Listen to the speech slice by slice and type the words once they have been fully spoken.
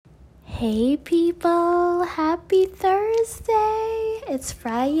Hey people, happy Thursday. It's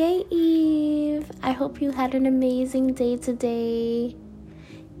Friyayyy Eve. I hope you had an amazing day today.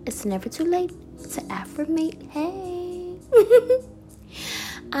 It's never too late to affirmate. Hey.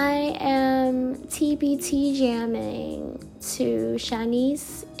 I am TBT jamming to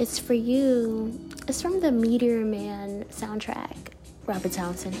Shanice, It's For You. It's from the Meteor Man soundtrack, Robert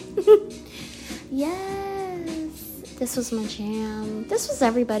Townsend. Yes, this was my jam. This was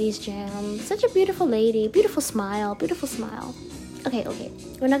everybody's jam. Such a beautiful lady, beautiful smile. Okay,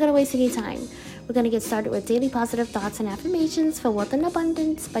 we're not gonna waste any time. We're gonna get started with daily positive thoughts and affirmations for wealth and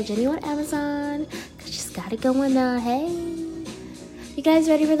abundance by Jenny on Amazon. She's got it going on. Hey, you guys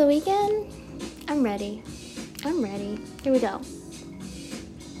ready for the weekend? I'm ready. Here we go.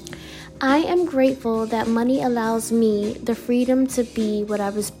 I am grateful that money allows me the freedom to be what I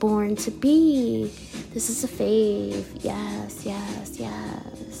was born to be. This is a fave. Yes.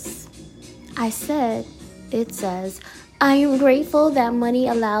 It says, I am grateful that money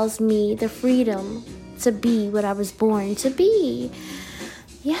allows me the freedom to be what I was born to be.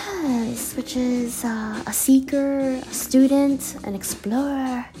 Yes, which is a seeker, a student, an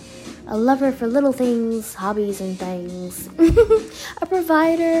explorer, a lover for little things, hobbies and things, a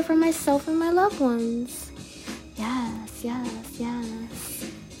provider for myself and my loved ones. Yes.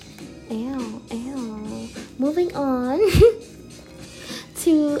 Ow. Moving on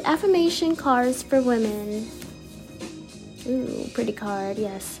to affirmation cards for women. Ooh, pretty card,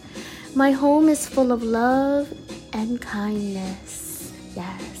 yes. My home is full of love and kindness.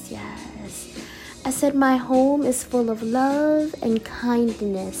 Yes. I said my home is full of love and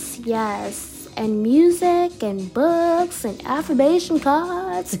kindness. Yes. And music and books and affirmation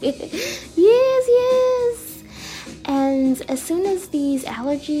cards. Yes. And as soon as these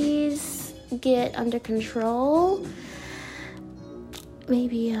allergies get under control,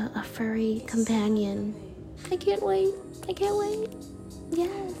 maybe a furry companion. I can't wait.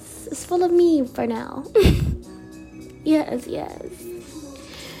 Yes. It's full of me for now. Yes.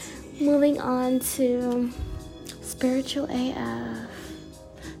 Moving on to spiritual AF.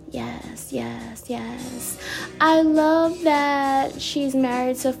 Yes. I love that she's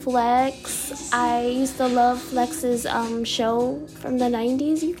married to Flex. I used to love Flex's show from the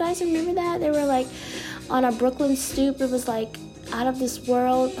 90s. You guys remember that? They were like on a Brooklyn stoop. It was like out of this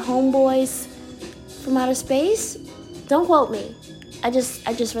world, homeboys from outer space. Don't quote me. I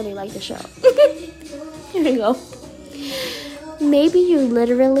just really like the show. Here we go. Maybe you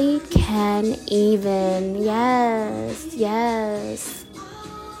literally can even. Yes.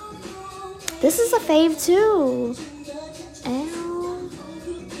 This is a fave too. Ow.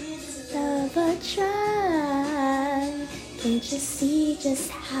 Love a try. Can't you see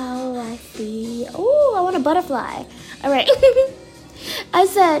just how I feel? Oh, I want a butterfly. All right. I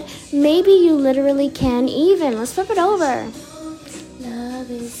said, maybe you literally can even. Let's flip it over.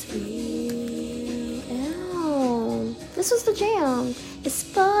 Love is free. Ow. This was the jam. It's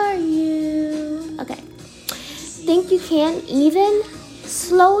for you. Okay. Think you can't even?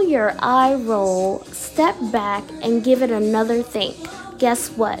 Slow your eye roll, step back, and give it another think. Guess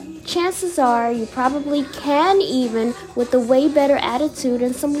what? Chances are you probably can even with a way better attitude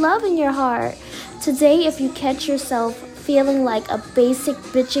and some love in your heart. Today, if you catch yourself feeling like a basic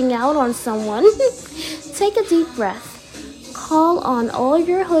bitching out on someone, take a deep breath. Call on all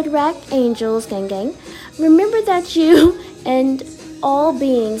your hood rat angels, gang. Remember that you and all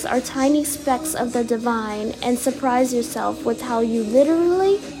beings are tiny specks of the divine, and surprise yourself with how you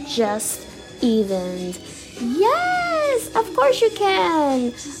literally just evened. Yes! Of course you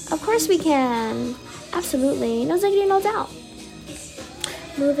can! Of course we can. Absolutely. No diggity, no doubt.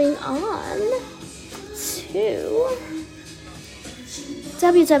 Moving on to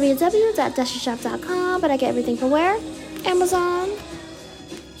www.dushyshop.com, but I get everything from where? Amazon.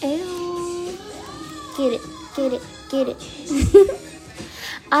 Ew. Get it.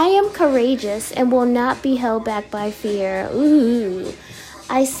 I am courageous and will not be held back by fear. Ooh.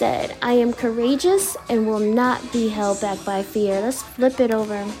 I said, I am courageous and will not be held back by fear. Let's flip it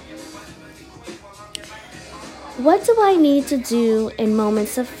over. What do I need to do in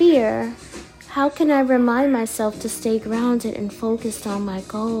moments of fear? How can I remind myself to stay grounded and focused on my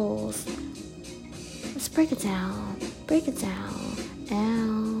goals? Let's break it down.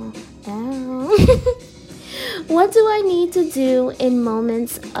 Ow. What do I need to do in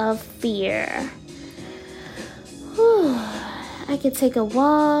moments of fear? I could take a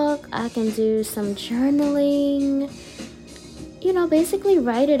walk. I can do some journaling. Basically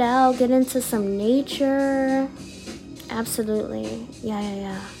write it out. Get into some nature. Absolutely.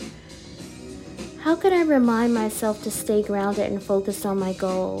 Yeah. How can I remind myself to stay grounded and focused on my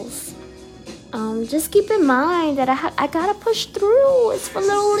goals? just keep in mind that I gotta push through. It's for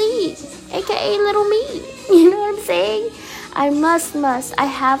little Lee, aka little me. You know what I'm saying? I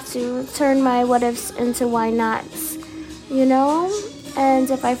have to turn my what ifs into why nots, you know? And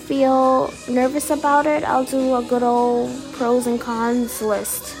if I feel nervous about it, I'll do a good old pros and cons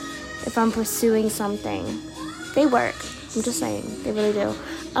list if I'm pursuing something. They work. I'm just saying. They really do.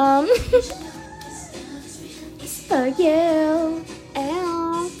 For you.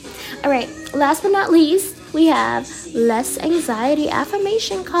 Ow. Alright, last but not least, we have less anxiety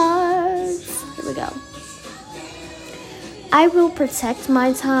affirmation cards. Here we go. I will protect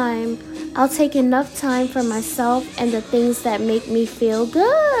my time. I'll take enough time for myself and the things that make me feel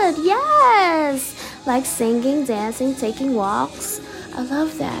good. Yes! Like singing, dancing, taking walks. I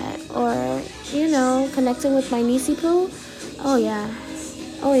love that. Or, connecting with my niecey poo. Oh yeah.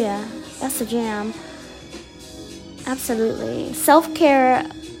 That's a jam. Absolutely. Self-care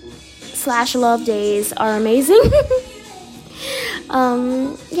 / love days are amazing.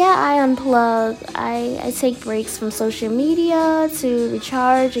 I unplug. I take breaks from social media to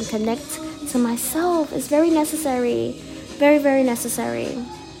recharge and connect to myself. It's very necessary. Very, very necessary.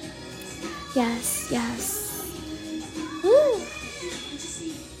 Yes. Woo.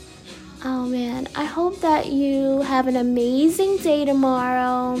 Oh man, I hope that you have an amazing day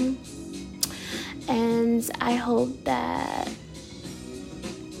tomorrow. And I hope that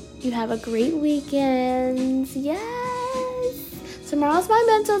you have a great weekend. Yes. Tomorrow's my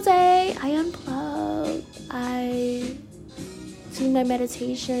mental day. I unplug. I do my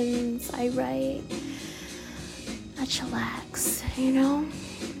meditations. I write. I chillax,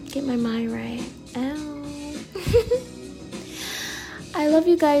 Get my mind right. Ow. I love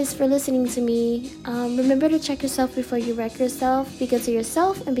you guys for listening to me. Remember to check yourself before you wreck yourself. Be good to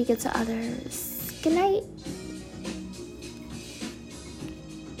yourself and be good to others. Good night.